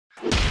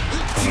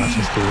Let's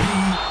just do it.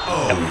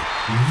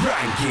 TPO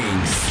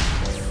Rankings.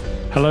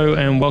 Hello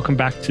and welcome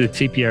back to the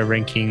TPO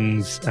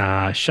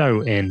Rankings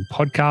show and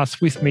podcast.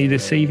 With me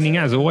this evening,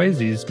 as always,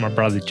 is my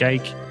brother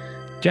Jake.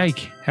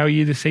 Jake, how are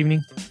you this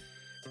evening?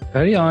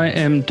 Cody, I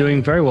am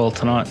doing very well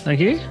tonight. Thank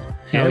you.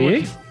 How are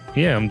you?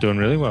 Yeah, I'm doing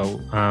really well.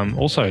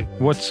 Also,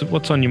 what's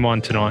on your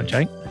mind tonight,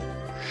 Jake?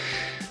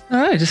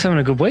 Oh, just having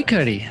a good week,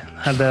 Cody.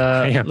 Had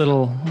a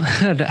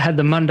had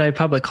the Monday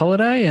public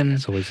holiday, and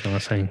It's always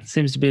nice thing.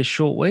 seems to be a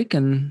short week,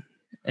 and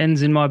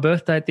ends in my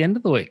birthday at the end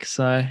of the week.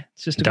 So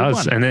it's just a good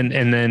one.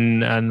 And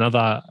then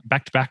another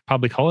back-to-back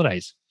public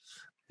holidays.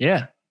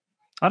 Yeah,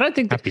 I don't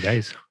think that. Happy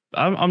days.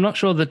 I'm not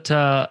sure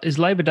that is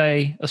Labor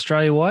Day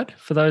Australia wide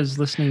for those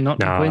listening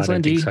not in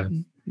Queensland. I don't think so.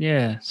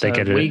 Yeah, so They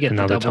get it we get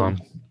another the double.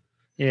 time.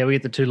 Yeah, we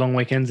get the 2 long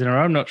weekends in a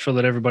row. I'm not sure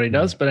that everybody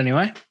does, but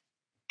anyway.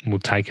 We'll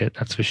take it,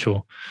 that's for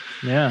sure.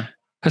 Yeah.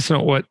 That's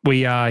not what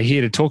we are here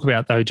to talk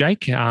about, though,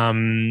 Jake.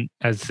 I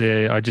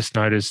just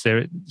noticed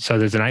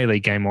there's an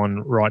A-League game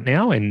on right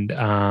now,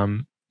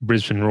 and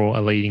Brisbane Roar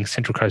are leading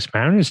Central Coast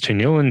Mariners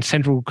 2-0, and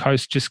Central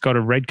Coast just got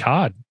a red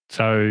card.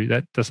 So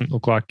that doesn't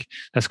look like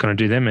that's going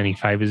to do them any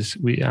favours.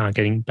 We are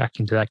getting back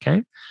into that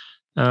game.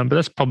 But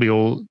that's probably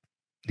all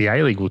the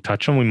A-League will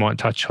touch on. We might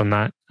touch on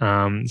that.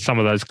 Some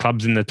of those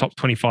clubs in the top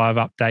 25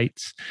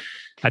 updates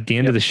at the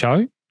end of the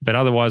show. But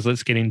otherwise,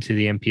 let's get into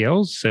the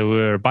NPLs. So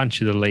a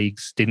bunch of the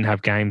leagues didn't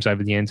have games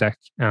over the Anzac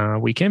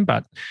weekend,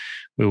 but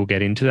we will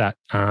get into that.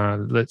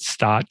 Let's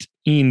start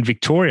in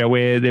Victoria,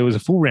 where there was a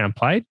full round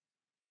played.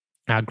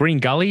 Green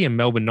Gully and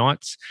Melbourne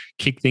Knights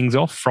kicked things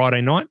off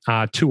Friday night,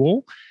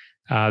 2-2.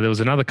 There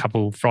was another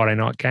couple of Friday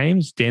night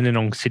games.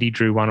 Dandenong City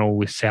drew 1-1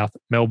 with South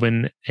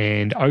Melbourne,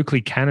 and Oakley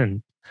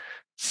Cannon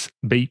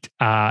beat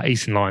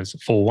Eastern Lions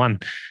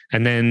 4-1.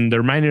 And then the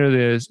remainder of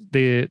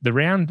the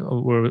round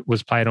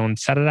was played on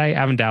Saturday.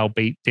 Avondale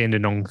beat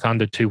Dandenong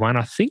Thunder 2-1.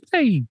 I think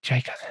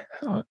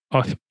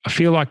I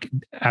feel like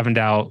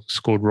Avondale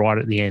scored right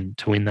at the end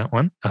to win that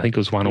one. I think it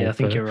was 1-1. I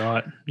think you're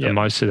right. For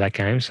most of that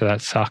game, so that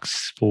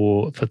sucks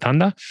for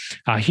Thunder.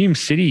 Hume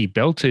City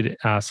belted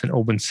St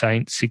Albans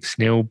Saints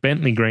 6-0.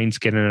 Bentley Greens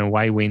getting an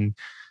away win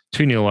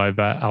 2-0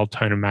 over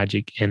Altona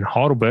Magic, and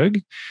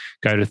Heidelberg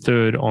go to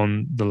third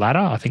on the ladder.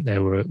 I think they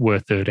were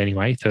third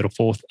anyway, third or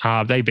fourth.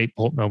 They beat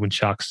Port Melbourne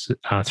Sharks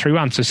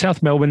 3-1. So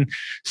South Melbourne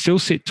still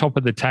sit top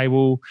of the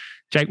table.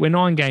 Jake, we're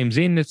 9 games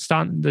in.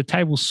 The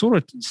table's sort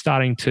of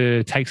starting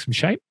to take some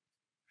shape.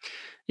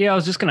 Yeah, I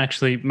was just going to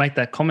actually make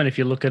that comment. If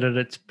you look at it,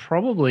 it's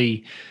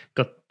probably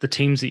got the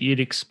teams that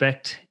you'd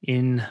expect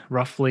in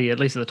roughly, at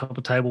least at the top of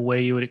the table, where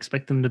you would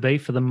expect them to be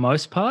for the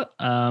most part.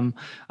 I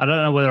don't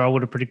know whether I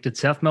would have predicted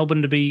South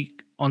Melbourne to be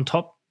on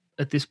top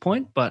at this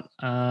point, but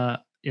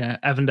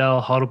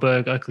Avondale,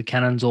 Heidelberg, Oakley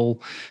Cannons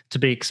all to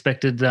be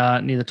expected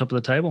near the top of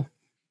the table.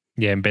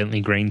 Yeah, and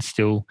Bentley Green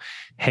still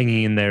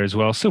hanging in there as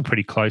well. Still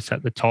pretty close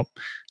at the top.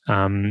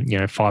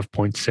 5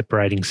 points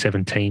separating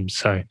 7 teams.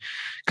 So a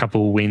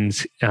couple of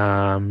wins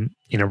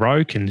in a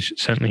row can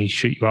certainly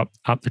shoot you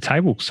up the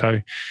table. So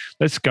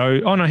let's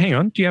go. Oh, no, hang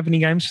on. Do you have any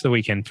games for the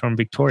weekend from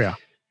Victoria?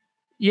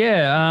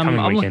 Yeah,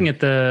 I'm looking at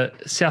the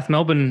South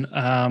Melbourne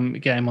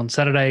game on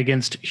Saturday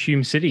against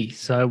Hume City.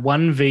 So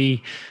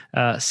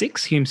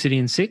 1v6, Hume City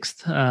in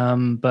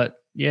 6th. But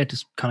yeah,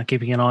 just kind of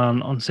keeping an eye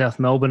on South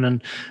Melbourne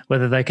and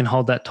whether they can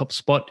hold that top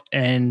spot.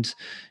 And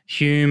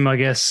Hume, I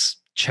guess,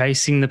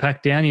 chasing the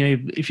pack down.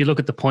 If you look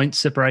at the points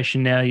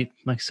separation now,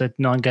 like I said,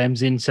 9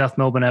 games in, South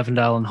Melbourne,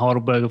 Avondale and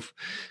Heidelberg have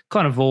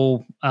kind of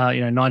all,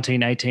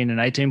 19, 18 and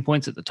 18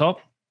 points at the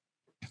top.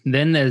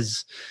 Then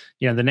there's,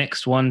 the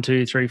next 1,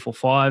 2, 3, 4,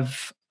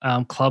 5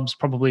 clubs,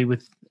 probably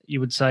with, you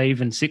would say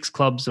even 6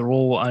 clubs are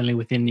all only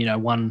within,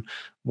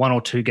 one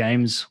or 2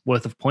 games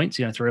worth of points,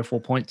 3 or 4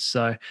 points.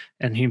 So,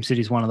 and Hume City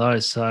is one of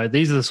those. So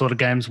these are the sort of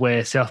games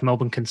where South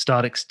Melbourne can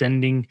start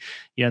extending,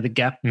 the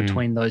gap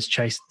between the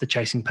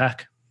chasing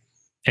pack.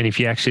 And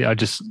if you actually, I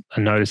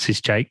noticed this,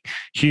 Jake,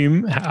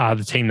 Hume are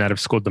the team that have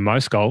scored the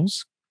most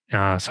goals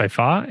so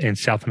far, and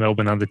South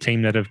Melbourne are the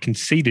team that have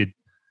conceded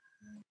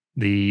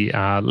the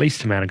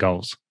least amount of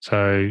goals.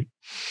 So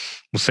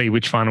we'll see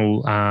which one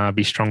will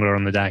be stronger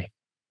on the day.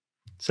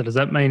 So does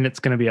that mean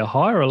it's going to be a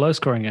high or a low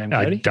scoring game,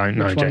 Cody? I don't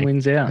know, Which Jake. one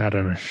wins out? I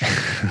don't know.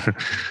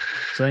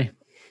 See.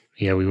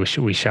 Yeah,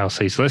 we shall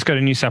see. So let's go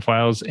to New South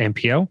Wales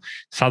NPL.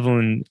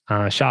 Sutherland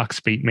Sharks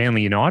beat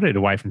Manly United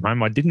away from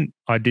home. I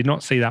did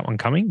not see that one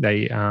coming.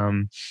 They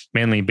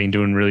Manly have been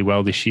doing really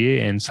well this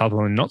year, and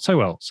Sutherland not so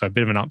well. So a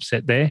bit of an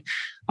upset there.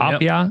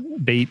 Apia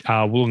beat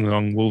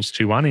Wollongong Wolves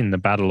 2-1 in the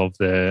battle of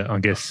the, I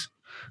guess,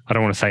 I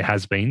don't want to say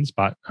has-beens,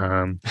 but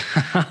we'll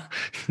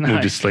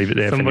just leave it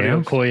there for now. Somebody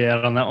will call you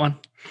out on that one.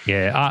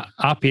 Yeah,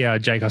 Apia,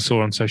 Jake, I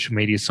saw on social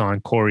media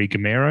signed Corey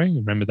Gamero.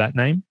 Remember that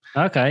name?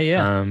 Okay,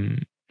 yeah.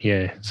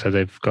 Yeah, so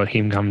they've got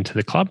him coming to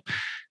the club.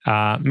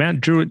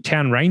 Mount Druitt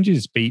Town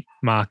Rangers beat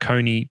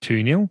Marconi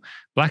 2-0.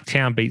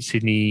 Blacktown beat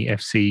Sydney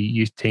FC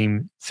Youth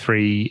Team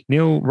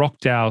 3-0.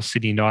 Rockdale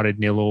City United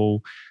 0-0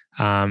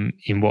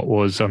 in what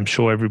was, I'm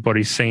sure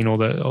everybody's seen all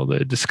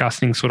the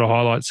disgusting sort of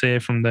highlights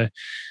there from the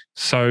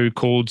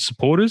so-called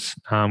supporters,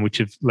 which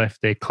have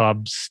left their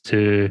clubs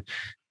to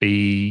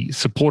be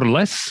supported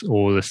less,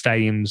 or the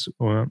stadiums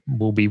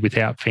will be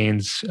without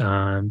fans?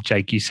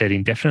 Jake, you said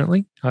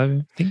indefinitely,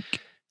 I think.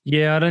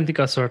 Yeah, I don't think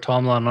I saw a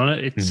timeline on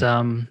it. It's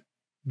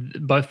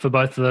both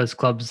of those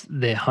clubs,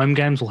 their home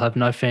games will have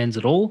no fans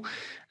at all,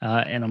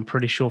 and I'm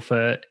pretty sure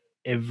for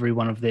every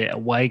one of their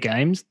away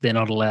games, they're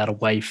not allowed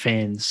away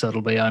fans. So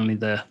it'll be only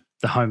the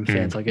home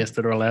fans, I guess,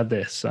 that are allowed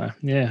there. So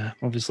yeah,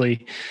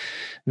 obviously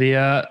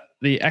the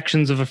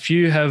actions of a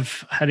few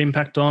have had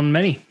impact on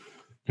many.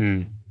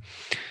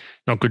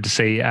 Not good to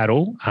see at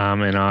all.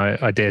 And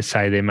I dare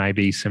say there may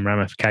be some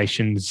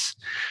ramifications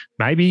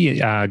maybe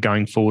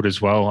going forward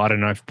as well. I don't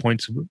know if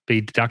points would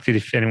be deducted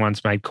if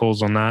anyone's made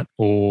calls on that,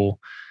 or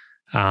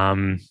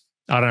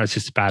I don't know, it's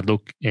just a bad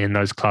look. And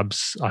those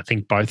clubs, I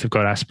think both have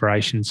got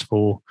aspirations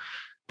for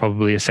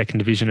probably a second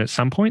division at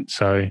some point.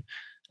 So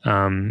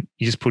you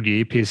just put your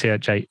earpiece out,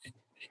 Jake.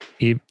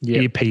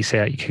 Earpiece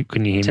out.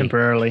 Couldn't you hear me?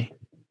 Temporarily.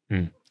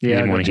 You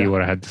didn't want to hear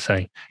what I had to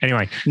say.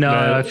 Anyway.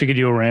 No, I figured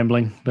you were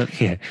rambling. But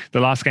yeah, the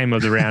last game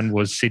of the round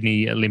was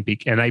Sydney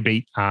Olympic, and they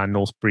beat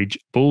Northbridge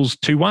Bulls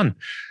 2-1.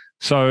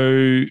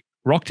 So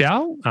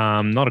Rockdale,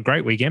 not a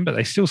great weekend, but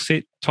they still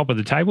sit top of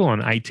the table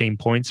on 18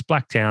 points.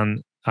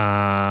 Blacktown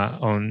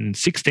on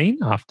 16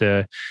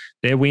 after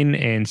their win,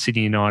 and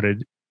Sydney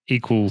United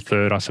equal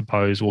third, I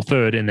suppose, or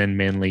third, and then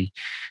Manly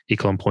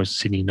equal on points to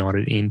Sydney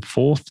United in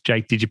fourth.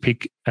 Jake, did you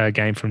pick a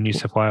game from New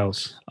South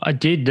Wales? I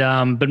did,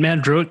 but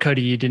Mount Druitt,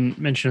 Cody, you didn't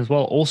mention as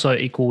well, also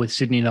equal with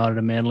Sydney United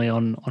and Manly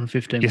on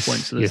 15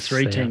 points. So there's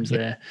three teams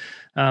there.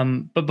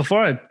 But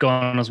before I go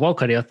on as well,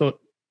 Cody, I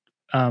thought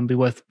be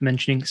worth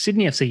mentioning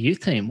Sydney FC youth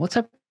team. What's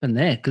happened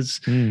there?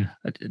 Because I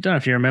don't know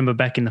if you remember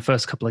back in the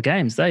first couple of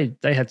games, they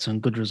had some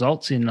good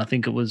results in, I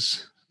think it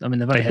was,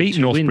 they beat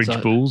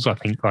Northbridge Bulls, I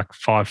think, like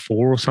 5-4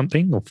 or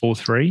something, or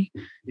 4-3.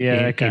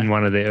 Yeah, in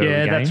one of their early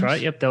games. Yeah, that's right.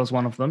 Yep, that was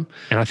one of them.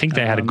 And I think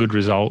they had a good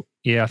result.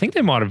 Yeah, I think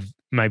they might have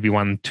maybe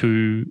won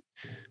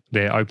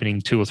their opening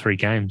 2 or 3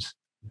 games.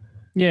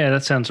 Yeah,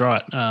 that sounds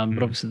right.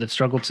 But obviously they've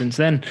struggled since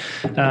then,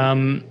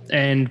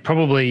 and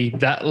probably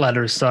that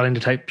ladder is starting to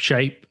take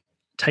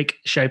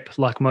shape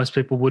like most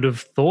people would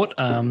have thought.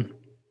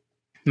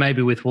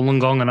 Maybe with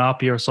Wollongong and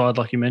Apia aside,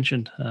 like you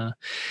mentioned.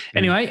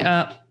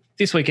 Anyway.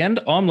 This weekend,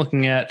 I'm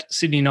looking at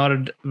Sydney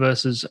United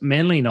versus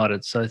Manly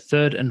United. So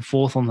third and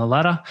fourth on the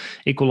ladder,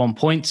 equal on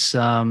points,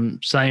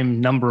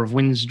 same number of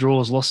wins,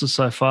 draws, losses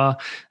so far,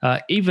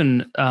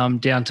 even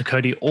down to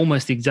Cody,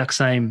 almost the exact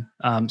same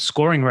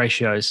scoring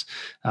ratios.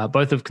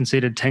 Both have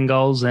conceded 10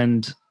 goals,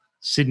 and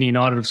Sydney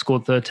United have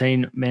scored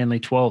 13, Manly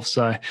 12.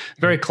 So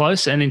very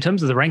close. And in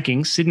terms of the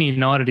rankings, Sydney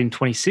United in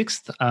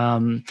 26th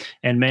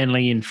and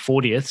Manly in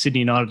 40th. Sydney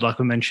United, like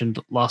we mentioned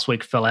last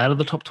week, fell out of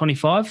the top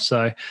 25.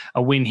 So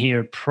a win here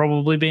would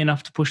probably be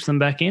enough to push them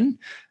back in,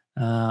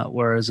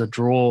 whereas a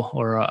draw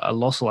or a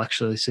loss will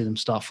actually see them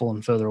start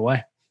falling further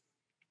away.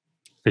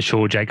 For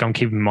sure, Jake. I'm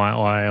keeping my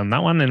eye on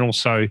that one. And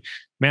also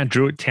Mount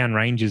Druitt Town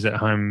Rangers at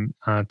home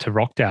to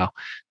Rockdale.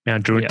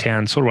 Mount Druitt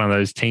Town, sort of one of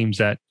those teams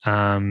that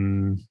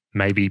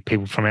maybe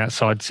people from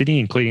outside Sydney,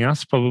 including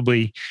us,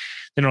 probably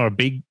they're not a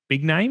big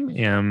name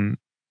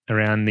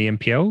around the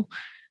NPL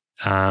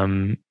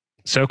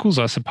circles,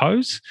 I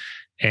suppose,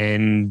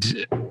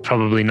 and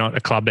probably not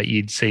a club that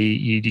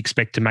you'd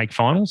expect to make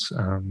finals.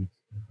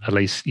 At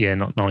least,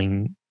 not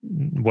knowing,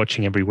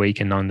 watching every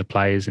week and knowing the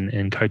players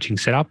and coaching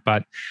setup.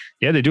 But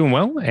yeah, they're doing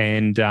well,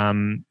 and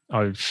ranked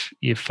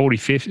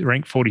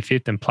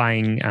 45th and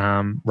playing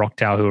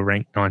Rockdale, who are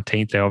ranked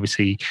 19th. They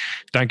obviously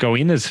don't go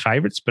in as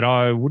favourites, but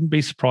I wouldn't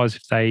be surprised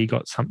if they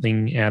got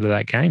something out of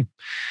that game.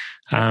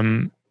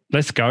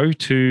 Let's go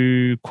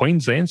to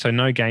Queensland. So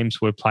no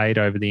games were played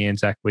over the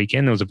Anzac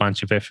weekend. There was a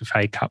bunch of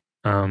FFA Cup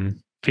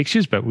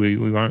fixtures, but we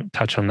won't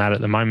touch on that at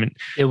the moment.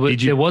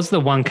 There was the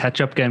one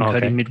catch-up game,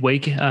 Cody,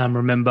 midweek.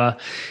 Remember,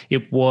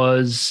 it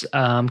was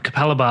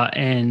Capalaba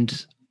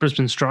and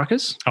Brisbane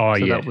Strikers. Oh,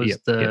 so yeah. That was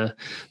I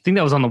think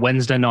that was on the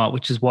Wednesday night,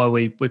 which is why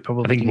we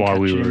probably didn't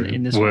catch it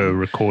in this one.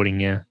 Recording,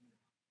 yeah.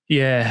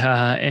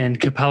 Yeah, and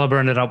Capalaba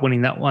ended up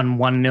winning that one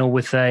 1-0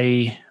 with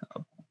a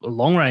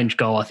long-range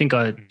goal. I think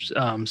I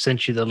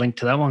sent you the link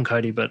to that one,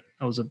 Cody, but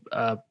it was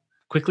a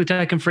quickly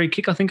taken free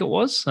kick, I think it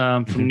was,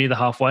 from near the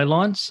halfway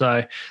line.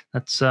 So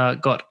that's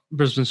got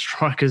Brisbane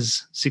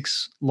Strikers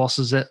 6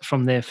 losses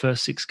from their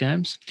first 6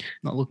 games.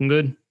 Not looking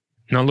good.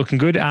 Not looking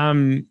good.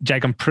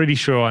 Jake, I'm pretty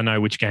sure I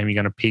know which game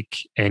you're going to pick,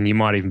 and you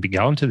might even be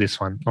going to this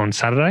one on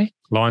Saturday,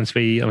 Lions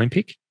v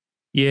Olympic.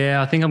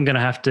 Yeah, I think I'm going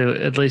to have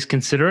to at least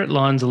consider it.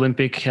 Lions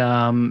Olympic, they're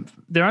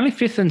only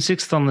 5th and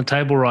 6th on the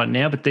table right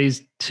now, but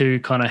these two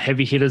kind of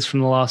heavy hitters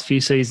from the last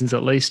few seasons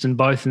at least, and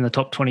both in the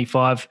top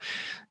 25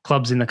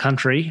 clubs in the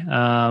country.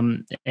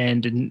 According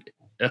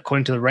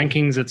to the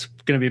rankings, it's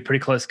going to be a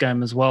pretty close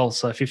game as well.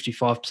 So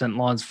 55%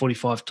 Lions,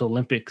 45 to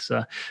Olympic.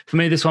 So for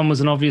me, this one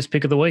was an obvious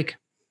pick of the week.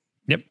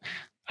 Yep.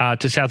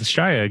 To South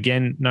Australia,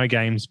 again, no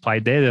games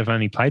played there. They've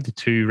only played the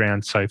 2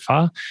 rounds so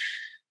far.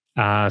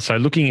 So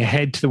looking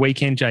ahead to the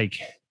weekend,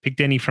 Jake,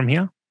 picked any from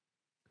here?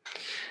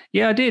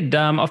 Yeah, I did.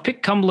 I've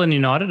picked Cumberland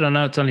United. I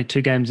know it's only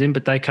 2 games in,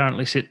 but they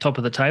currently sit top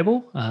of the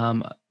table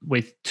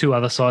with 2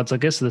 other sides, I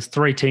guess. So there's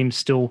 3 teams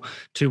still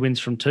 2 wins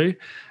from 2.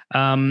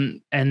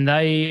 And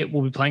they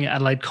will be playing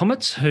Adelaide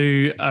Comets,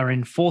 who are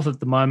in 4th at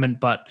the moment,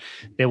 but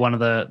they're one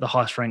of the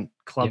highest ranked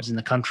clubs in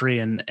the country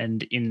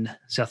and in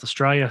South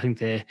Australia. I think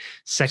they're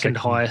second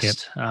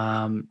highest.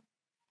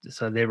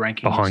 So their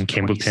ranking behind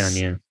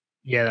Campbelltown, yeah.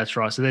 Yeah, that's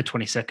right. So they're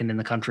 22nd in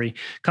the country.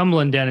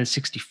 Cumberland down in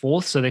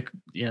 64th. So they,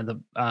 the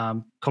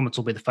Comets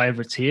will be the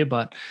favourites here.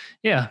 But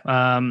yeah,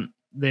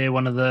 they're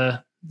one of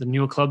the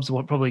newer clubs.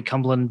 Probably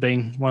Cumberland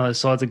being one of those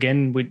sides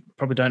again. We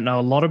probably don't know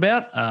a lot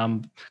about.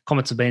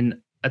 Comets have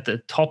been at the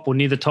top or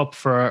near the top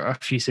for a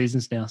few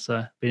seasons now.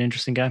 So been an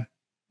interesting game.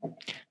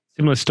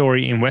 Similar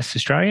story in West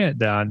Australia.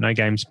 There are no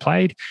games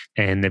played,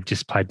 and they've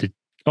just played the.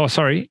 Oh,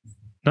 sorry,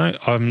 no,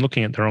 I'm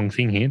looking at the wrong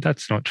thing here.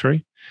 That's not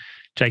true.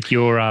 Jake,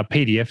 your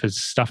PDF has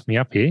stuffed me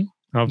up here.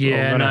 I'm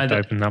going to have to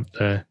open up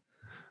the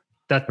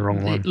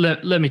wrong one.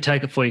 Let me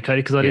take it for you,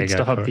 Cody, because I did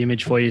stuff up the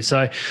image for you.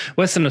 So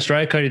Western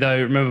Australia, Cody,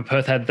 though, remember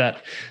Perth had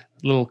that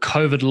little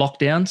COVID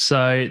lockdown.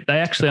 So they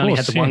actually only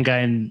had the one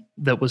game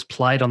that was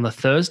played on the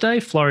Thursday.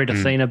 Florida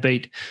Athena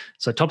beat,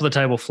 so top of the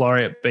table,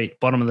 Florida beat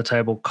bottom of the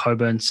table,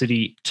 Coburn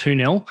City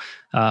 2-0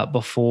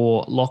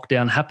 before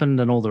lockdown happened,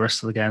 and all the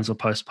rest of the games were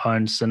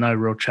postponed. So no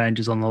real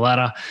changes on the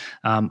ladder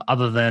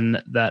other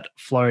than that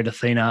Florida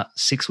Athena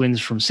 6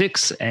 wins from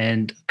 6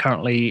 and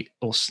currently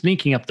or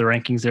sneaking up the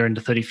rankings there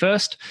into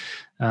 31st.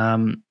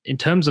 In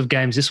terms of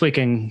games this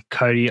weekend,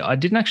 Cody, I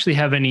didn't actually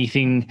have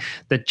anything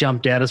that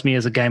jumped out as me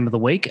as a game of the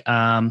week.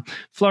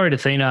 Florida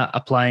Athena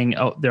are playing,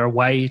 they're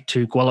away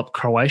to Guelph,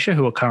 Croatia,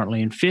 who are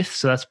currently in 5th.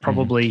 So that's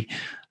probably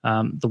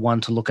the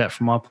one to look at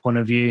from my point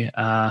of view.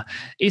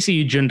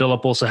 ECU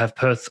Joondalup also have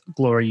Perth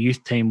Glory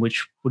youth team,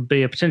 which would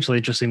be a potentially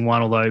interesting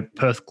one, although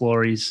Perth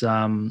Glory's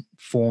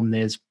form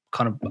there's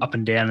kind of up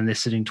and down and they're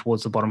sitting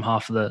towards the bottom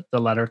half of the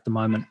ladder at the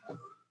moment.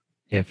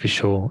 Yeah, for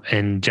sure.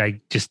 And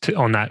Jake, just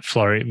on that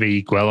Florida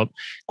v Guelph,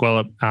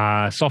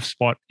 soft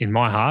spot in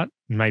my heart,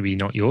 maybe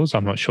not yours,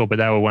 I'm not sure, but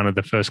they were one of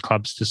the first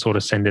clubs to sort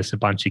of send us a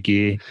bunch of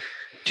gear,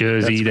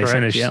 jersey. They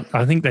sent us,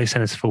 I think they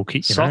sent us full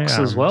kit, socks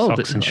as well,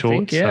 socks and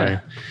shorts. So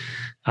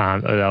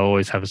they'll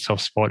always have a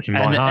soft spot in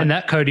my heart. And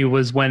that, Cody,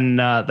 was when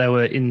they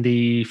were in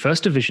the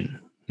first division.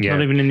 Yeah.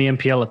 Not even in the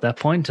NPL at that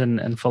point,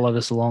 and followed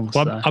us along.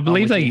 Well, so I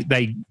believe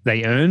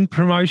they earned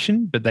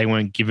promotion, but they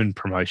weren't given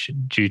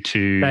promotion due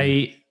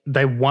to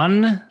They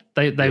won.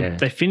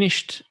 They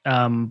finished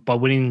by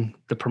winning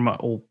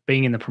or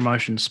being in the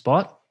promotion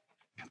spot,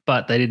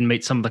 but they didn't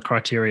meet some of the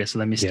criteria, so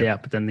they missed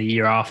out. But then the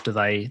year after,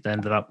 they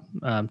ended up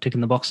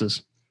ticking the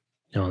boxes.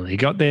 Oh, they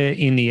got there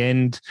in the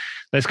end.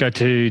 Let's go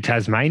to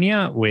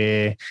Tasmania,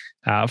 where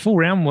a full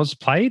round was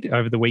played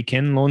over the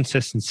weekend.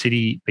 Launceston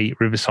City beat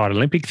Riverside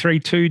Olympic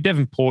 3-2.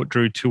 Devonport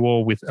drew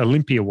 2-2 with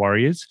Olympia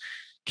Warriors.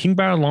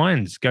 Kingborough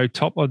Lions go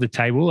top of the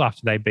table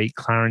after they beat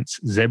Clarence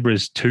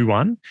Zebras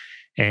 2-1.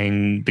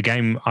 And the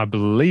game, I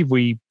believe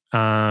we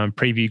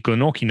previewed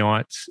Glenorchy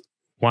Knights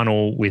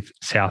 1-1 with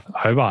South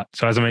Hobart.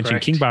 So as I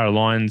mentioned, Kingborough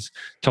Lions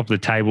top of the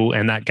table,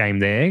 and that game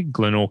there,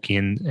 Glenorchy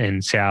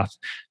and South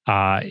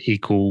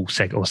equal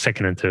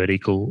second and third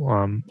equal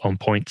on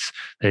points.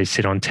 They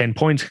sit on 10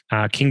 points.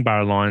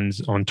 Kingborough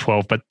Lions on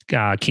 12, but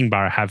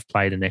Kingborough have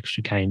played an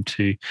extra game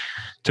to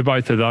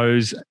both of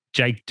those.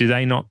 Jake, do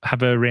they not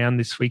have a round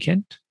this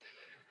weekend?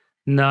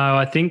 No,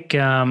 I think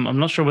I'm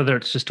not sure whether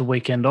it's just a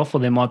weekend off or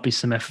there might be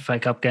some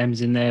FFA Cup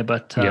games in there,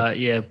 but no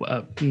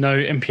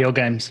NPL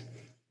games.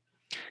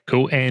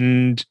 Cool.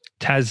 And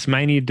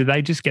Tasmania, do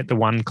they just get the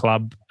one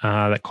club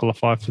that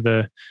qualify for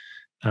the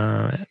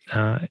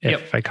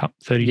FFA Cup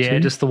 32? Yeah,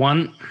 just the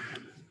one.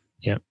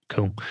 Yeah,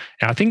 cool.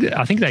 And I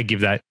think they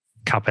give that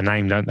cup a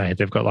name, don't they?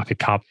 They've got like a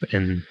cup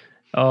and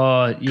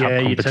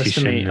you're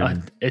testing me.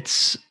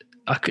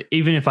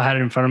 Even if I had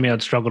it in front of me,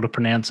 I'd struggle to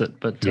pronounce it,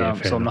 but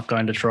so I'm not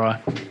going to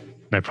try.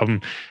 No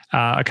problem.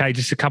 Okay,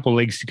 just a couple of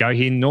leagues to go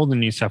here. Northern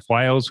New South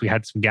Wales, we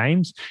had some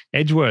games.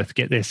 Edgeworth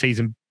get their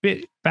season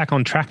bit back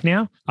on track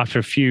now after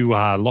a few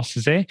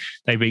losses there.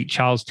 They beat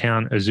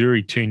Charlestown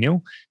Azuri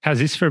 2-0. How's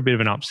this for a bit of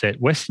an upset?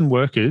 Western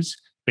Workers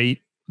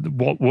beat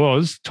what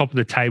was top of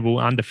the table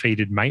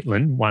undefeated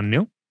Maitland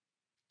 1-0.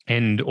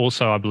 And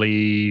also, I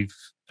believe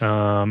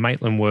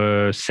Maitland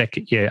were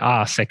second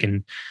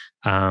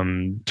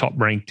top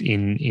ranked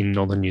in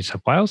Northern New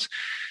South Wales.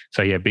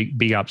 So yeah,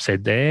 big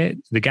upset there.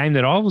 The game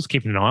that I was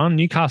keeping an eye on,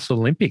 Newcastle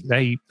Olympic,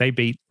 they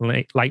beat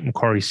Lake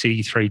Macquarie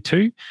City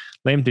 3-2.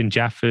 Lambton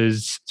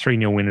Jaffers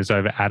 3-0 winners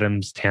over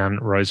Adamstown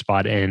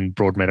Rosebud and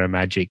Broadmeadow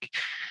Magic.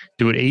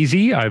 Do it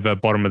easy over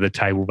bottom of the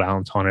table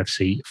Valentine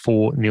FC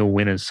 4-0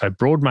 winners. So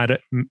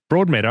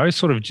Broadmeadow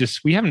sort of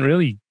just, we haven't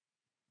really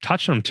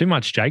touched on them too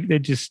much, Jake. They're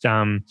just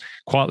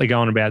quietly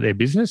going about their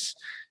business.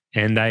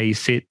 And they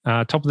sit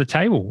top of the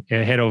table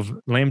ahead of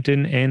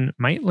Lambton and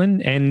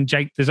Maitland. And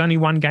Jake, there's only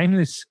one game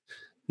this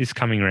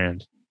coming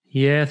round.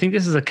 Yeah, I think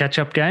this is a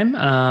catch-up game.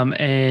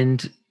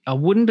 And I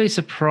wouldn't be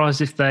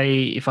surprised if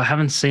I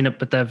haven't seen it,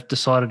 but they've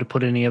decided to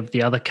put any of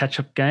the other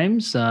catch-up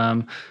games.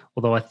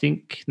 Although I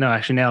think, no,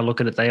 actually now I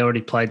look at it, they already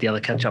played the other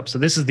catch-up. So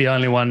this is the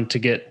only one to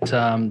get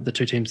the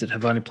two teams that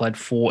have only played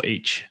 4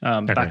 each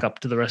back up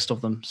to the rest of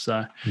them.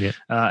 So,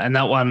 and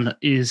that one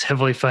is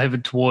heavily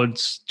favoured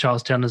towards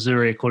Charlestown,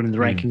 Missouri, according to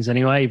the rankings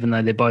anyway, even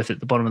though they're both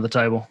at the bottom of the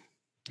table.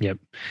 Yep.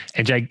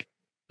 And Jake,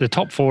 the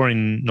top 4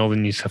 in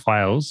Northern New South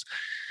Wales,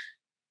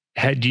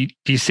 do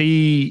you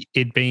see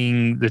it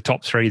being the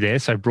top 3 there?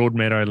 So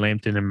Broadmeadow,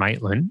 Lambton and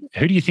Maitland.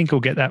 Who do you think will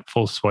get that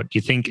 4th spot? Do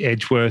you think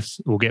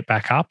Edgeworth will get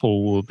back up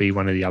or will it be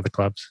one of the other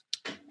clubs?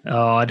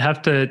 Oh, I'd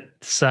have to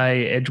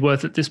say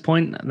Edgeworth at this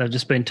point. They've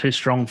just been too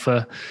strong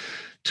for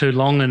too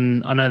long,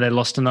 and I know they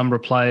lost a number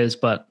of players,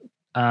 but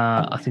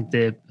I think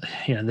they've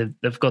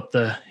got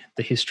the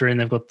history and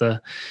they've got the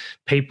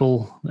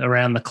people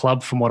around the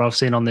club from what I've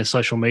seen on their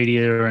social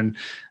media, and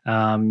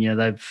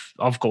I've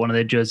got one of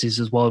their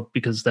jerseys as well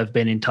because they've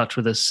been in touch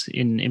with us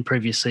in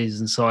previous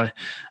seasons. So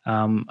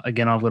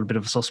again, I've got a bit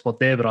of a soft spot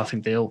there, but I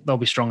think they'll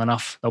be strong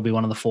enough. They'll be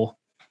one of the 4.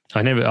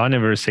 I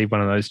never received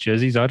one of those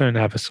jerseys. I don't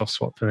have a soft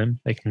spot for them.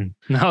 They can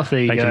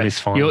miss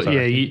finals.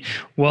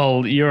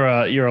 You're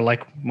a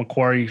Lake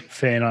Macquarie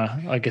fan,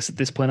 I guess at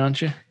this point,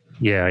 aren't you?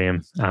 Yeah, I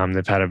am.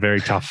 They've had a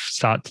very tough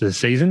start to the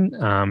season,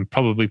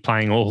 probably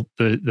playing all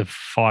the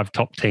 5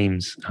 top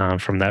teams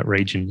from that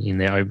region in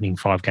their opening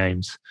 5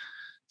 games.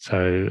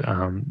 So,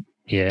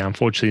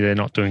 unfortunately, they're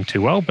not doing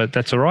too well, but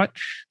that's all right.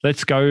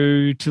 Let's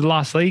go to the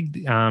last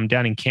league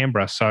down in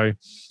Canberra. So,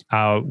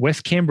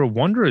 West Canberra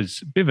Wanderers,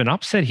 bit of an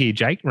upset here,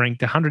 Jake,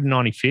 ranked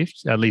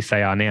 195th, at least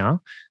they are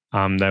now.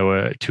 They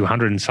were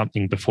 200 and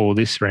something before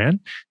this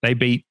round. They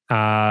beat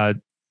the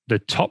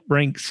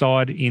top-ranked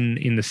side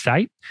in the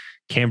state,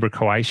 Canberra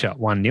Croatia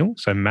 1-0,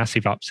 so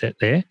massive upset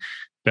there.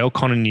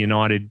 Belconnen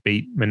United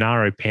beat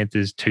Monaro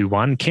Panthers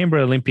 2-1.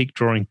 Canberra Olympic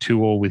drawing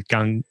 2-2 with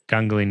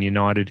Gungahlin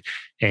United,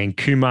 and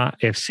Cooma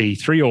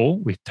FC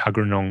 3-3 with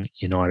Tuggeranong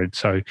United.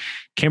 So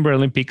Canberra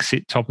Olympic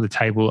sit top of the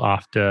table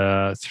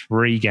after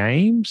 3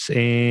 games.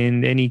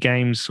 And any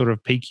games sort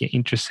of pique your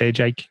interest there,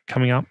 Jake,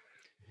 coming up?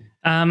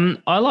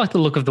 I like the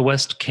look of the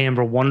West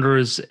Canberra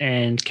Wanderers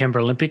and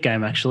Canberra Olympic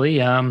game,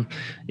 actually, out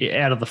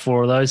of the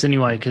 4 of those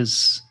anyway,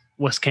 because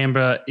West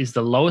Canberra is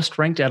the lowest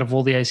ranked out of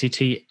all the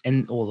ACT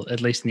or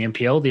at least in the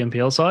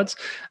NPL sides.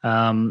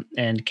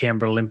 And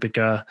Canberra Olympic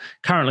are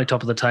currently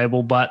top of the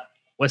table, but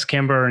West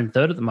Canberra are in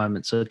 3rd at the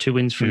moment. So 2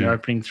 wins from their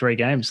opening 3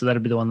 games. So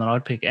that'd be the one that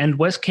I'd pick. And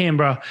West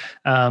Canberra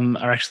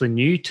are actually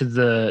new to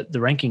the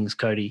rankings,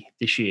 Cody,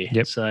 this year.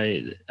 Yep. So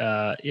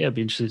it'd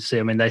be interesting to see.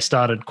 I mean, they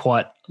started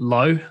quite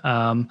low,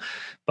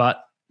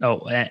 but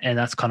and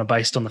that's kind of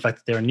based on the fact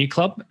that they're a new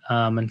club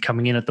and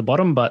coming in at the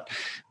bottom. But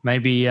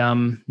maybe,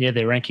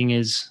 their ranking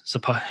is,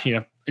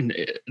 at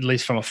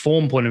least from a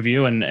form point of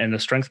view and a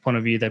strength point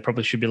of view, they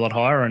probably should be a lot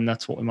higher, and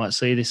that's what we might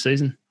see this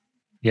season.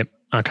 Yep.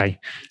 Okay.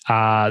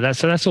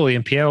 That's all the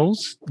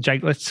NPLs.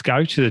 Jake, let's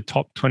go to the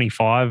top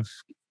 25.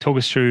 Talk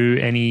us through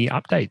any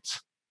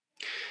updates.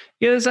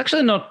 Yeah, there's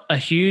actually not a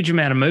huge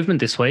amount of movement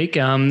this week.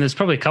 There's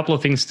probably a couple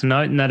of things to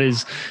note, and that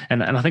is,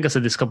 and I think I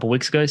said this a couple of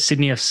weeks ago,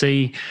 Sydney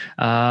FC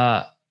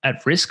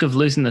at risk of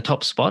losing the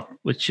top spot,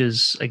 which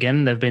is,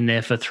 again, they've been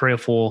there for 3 or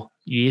 4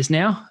 years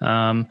now,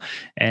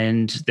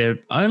 and they're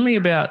only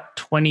about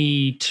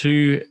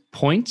 22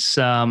 points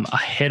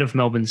ahead of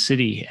Melbourne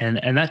City,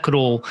 and that could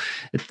all,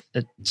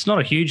 it's not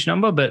a huge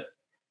number, but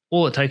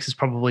all it takes is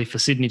probably for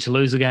Sydney to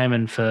lose a game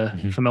and for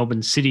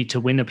Melbourne City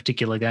to win a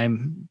particular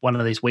game one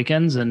of these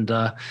weekends, and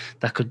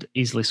that could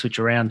easily switch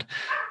around.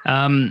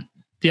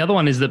 The other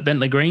one is that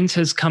Bentley Greens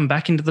has come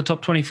back into the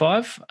top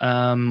 25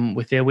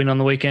 with their win on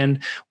the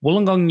weekend.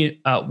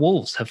 Wollongong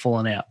Wolves have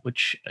fallen out,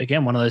 which,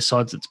 again, one of those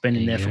sides that's been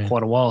in there for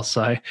quite a while.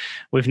 So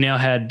we've now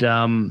had,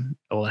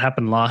 it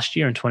happened last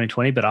year in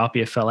 2020, but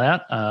Apia fell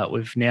out.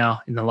 We've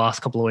now, in the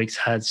last couple of weeks,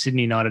 had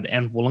Sydney United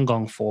and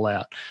Wollongong fall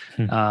out.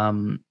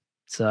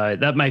 So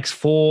that makes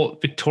 4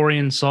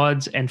 Victorian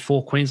sides and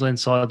 4 Queensland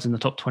sides in the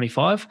top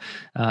 25,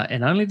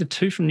 and only the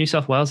 2 from New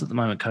South Wales at the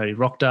moment, Cody,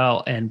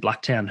 Rockdale and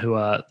Blacktown, who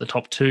are the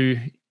top 2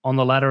 on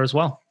the ladder as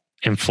well.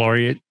 And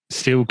Floreat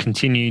still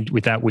continued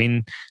with that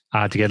win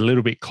to get a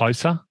little bit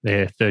closer.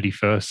 They're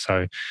 31st,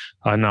 so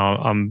I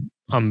know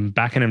I'm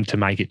backing them to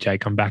make it,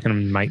 Jake. I'm backing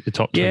them to make the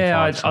top 25.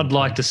 Yeah, I'd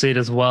like to see it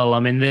as well. I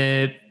mean,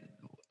 they're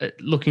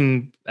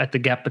looking at the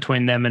gap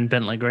between them and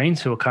Bentley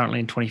Greens, who are currently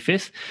in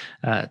 25th,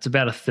 it's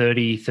about a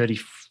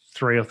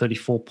 33 or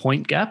 34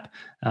 point gap.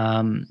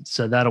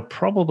 So that'll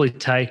probably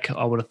take,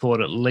 I would have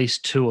thought, at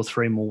least 2 or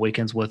 3 more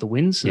weekends worth of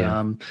wins, or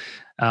an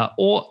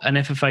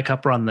FFA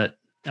Cup run that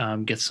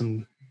gets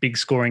some big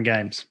scoring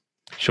games.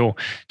 Sure.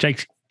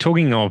 Jake,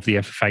 talking of the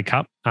FFA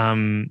Cup,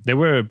 there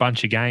were a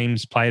bunch of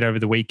games played over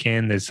the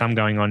weekend. There's some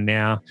going on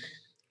now.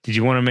 Did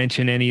you want to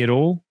mention any at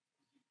all?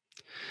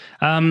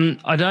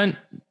 I don't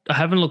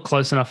haven't looked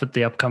close enough at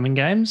the upcoming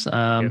games.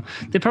 There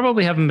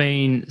probably haven't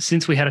been,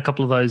 since we had a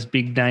couple of those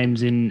big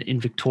names in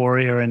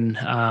Victoria and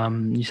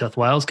New South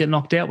Wales get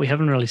knocked out. We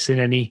haven't really seen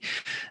any.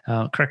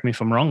 Correct me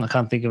if I'm wrong. I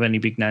can't think of any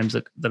big names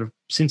that have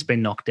since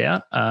been knocked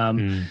out.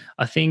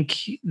 I think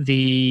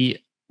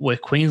where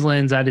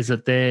Queensland's at is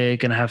that they're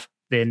going to have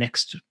their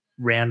next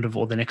round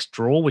or the next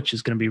draw, which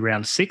is going to be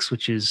round 6,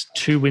 which is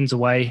 2 wins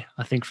away,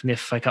 I think, from the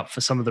FA Cup for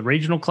some of the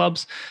regional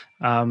clubs,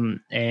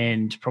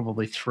 and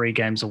probably 3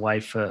 games away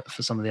for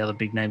some of the other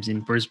big names in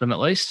Brisbane, at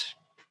least.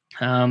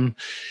 And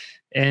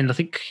I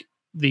think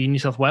the New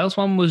South Wales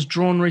one was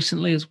drawn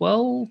recently as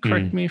well.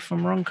 Correct me if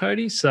I'm wrong,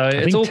 Cody. So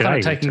it's all kind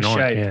of taking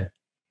shape. Yeah.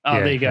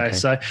 There you go.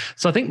 Okay.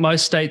 So I think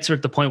most states are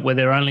at the point where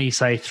they're only,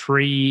 say,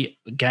 3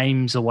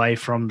 games away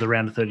from the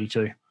round of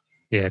 32.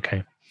 Yeah,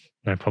 okay.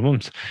 No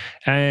problems.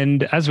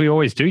 And as we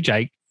always do,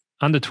 Jake,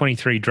 under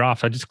 23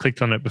 draft, I just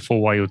clicked on it before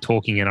while you were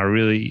talking, and I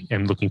really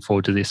am looking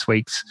forward to this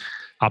week's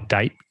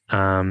update.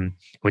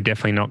 We're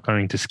definitely not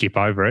going to skip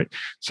over it.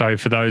 So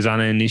for those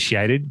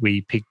uninitiated,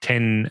 we picked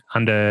 10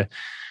 under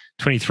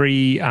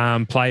 23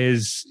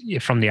 players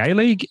from the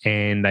A-League,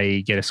 and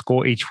they get a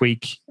score each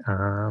week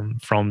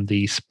from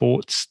the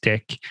Sports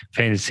Tech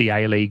Fantasy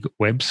A-League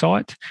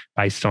website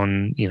based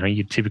on,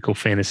 your typical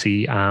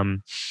fantasy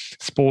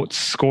sports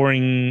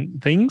scoring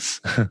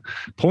things,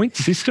 point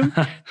system.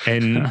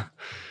 So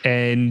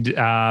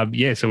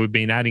we've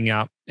been adding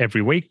up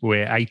every week.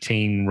 We're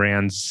 18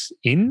 rounds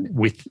in,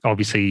 with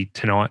obviously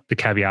tonight, the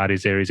caveat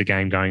is there is a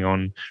game going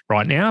on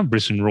right now.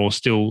 Brisbane Roar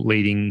still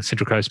leading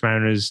Central Coast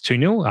Mariners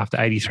 2-0 after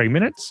 83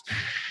 minutes.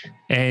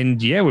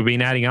 And we've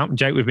been adding up.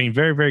 Jake, we've been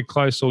very, very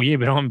close all year,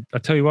 but I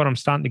tell you what, I'm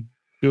starting to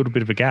build a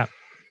bit of a gap.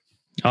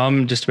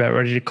 I'm just about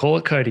ready to call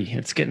it, Cody.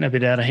 It's getting a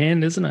bit out of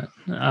hand, isn't it?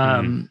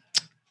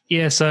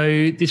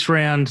 So this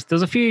round,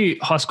 there's a few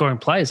high-scoring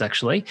players,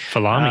 actually.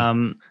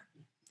 Falami.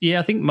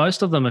 I think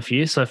most of them a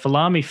few. So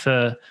Falami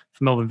for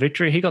Melbourne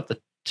Victory, he got the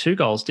 2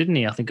 goals, didn't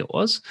he? I think it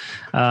was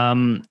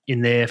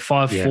in their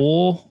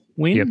 5-4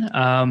 win.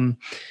 Yep.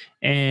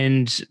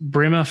 And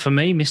Brimmer, for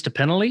me, missed a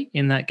penalty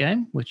in that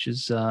game, which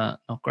is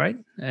not great.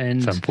 And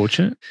it's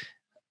unfortunate.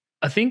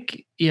 I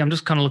think, I'm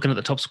just kind of looking at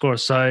the top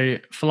scorers. So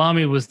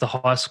Falami was the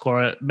highest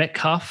scorer.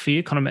 Metcalf for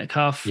you, Connor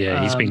Metcalf.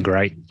 Yeah, he's been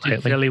great.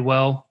 Did fairly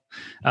well.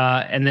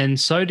 And then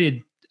so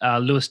did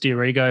Luis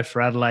D'Arrigo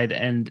for Adelaide,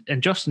 and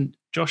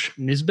Josh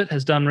Nisbet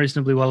has done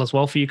reasonably well as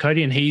well for you,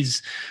 Cody, and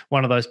he's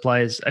one of those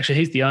players. Actually,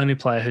 he's the only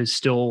player who's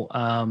still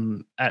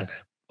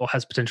or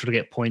has potential to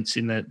get points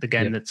in the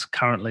game that's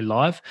currently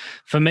live.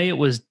 For me, it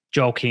was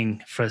Joel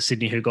King for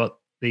Sydney who got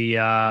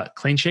the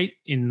clean sheet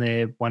in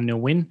their 1-0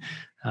 win,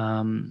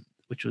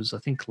 which was, I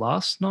think,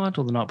 last night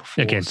or the night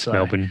before. Against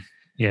Melbourne,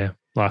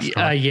 last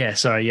night.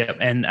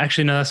 And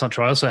actually, no, that's not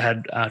true. I also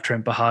had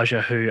Trent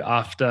Bahaja, who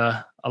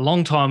after a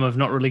long time of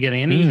not really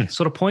getting any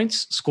sort of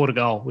points, scored a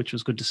goal, which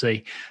was good to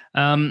see.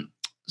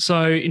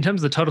 So in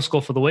terms of the total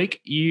score for the week,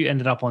 you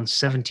ended up on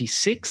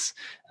 76,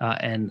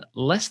 and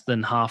less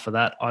than half of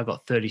that, I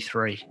got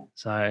 33.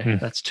 So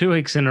that's 2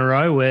 weeks in a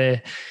row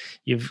where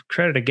you've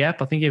created a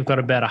gap. I think you've got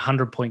about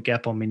 100-point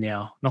gap on me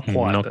now. Not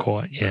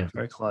quite. Yeah.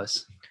 Very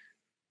close.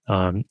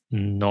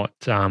 Not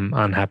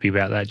unhappy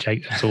about that,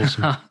 Jake. That's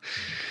awesome.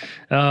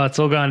 It's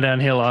all going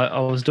downhill. I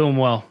was doing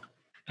well.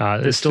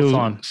 There's still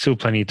time. Still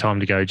plenty of time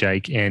to go,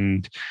 Jake.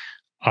 And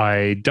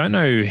I don't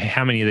know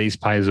how many of these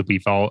players will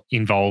be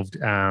involved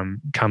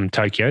come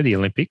Tokyo, the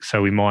Olympics.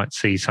 So we might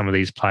see some of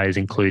these players,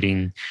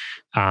 including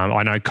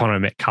I know Connor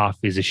Metcalf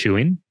is a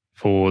shoo-in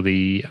for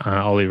the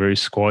Olyroos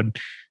squad.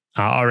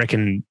 I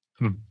reckon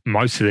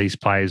most of these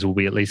players will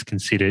be at least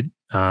considered.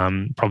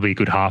 Probably a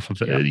good half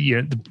of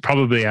it.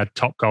 Probably our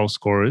top goal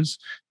scorers,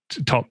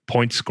 top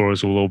point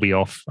scorers will all be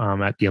off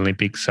at the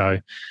Olympics. So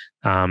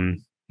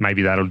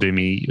maybe that'll do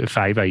me a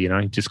favour,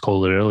 just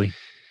call it early.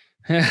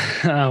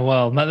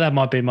 Well, that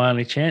might be my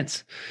only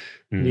chance.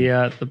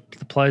 The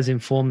players in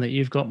form that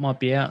you've got might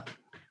be out.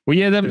 Well,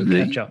 you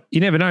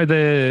never know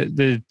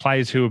the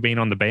players who have been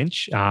on the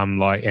bench, and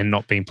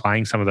not been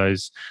playing. Some of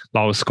those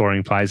lower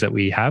scoring players that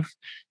we have,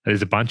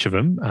 there's a bunch of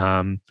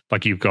them.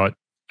 Like you've got,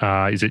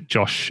 is it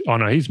Josh? Oh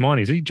no, he's mine.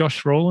 Is he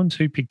Josh Rowlands?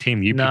 Who picked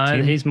him? You picked him?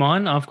 No, he's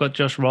mine. I've got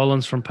Josh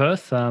Rowlands from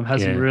Perth.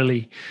 Hasn't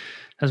really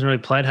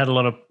played. Had a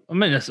lot of. I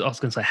was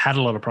going to say had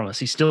a lot of promise.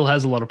 He still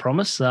has a lot of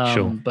promise.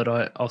 Sure. But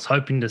I was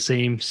hoping to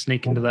see him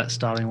sneak into that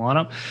starting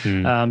lineup.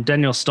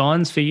 Daniel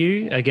Steins for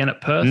you again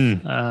at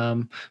Perth.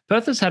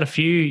 Perth has had a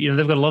few.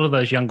 They've got a lot of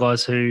those young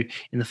guys who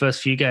in the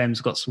first few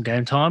games got some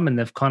game time, and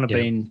they've kind of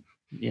been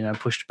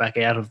pushed back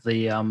out of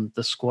the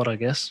squad, I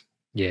guess.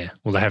 Yeah,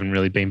 well, they haven't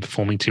really been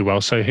performing too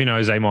well. So who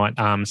knows? They might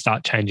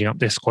start changing up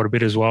their squad a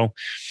bit as well.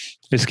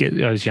 Let's get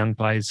those young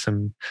players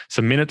some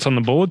minutes on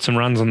the board, some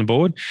runs on the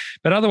board.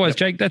 But otherwise,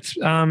 Jake, that's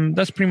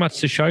pretty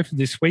much the show for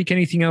this week.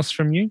 Anything else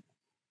from you?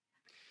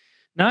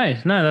 No,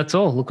 that's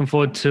all. Looking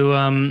forward to,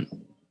 like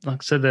I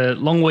said, the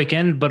long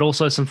weekend, but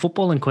also some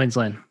football in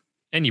Queensland.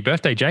 And your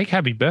birthday, Jake.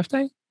 Happy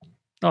birthday.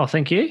 Oh,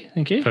 thank you.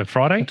 For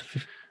Friday.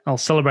 I'll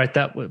celebrate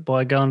that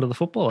by going to the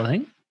football, I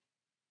think.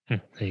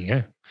 There you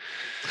go.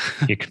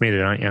 You're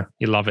committed, aren't you?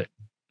 You love it.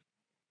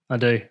 I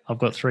do. I've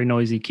got 3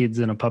 noisy kids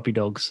and a puppy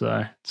dog,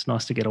 so it's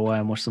nice to get away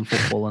and watch some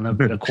football and have a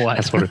bit of quiet.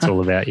 That's what it's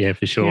all about, yeah,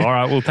 for sure. Yeah. All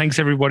right, well, thanks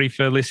everybody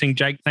for listening.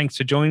 Jake, thanks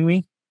for joining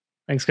me.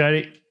 Thanks,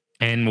 Cody.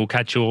 And we'll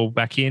catch you all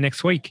back here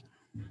next week.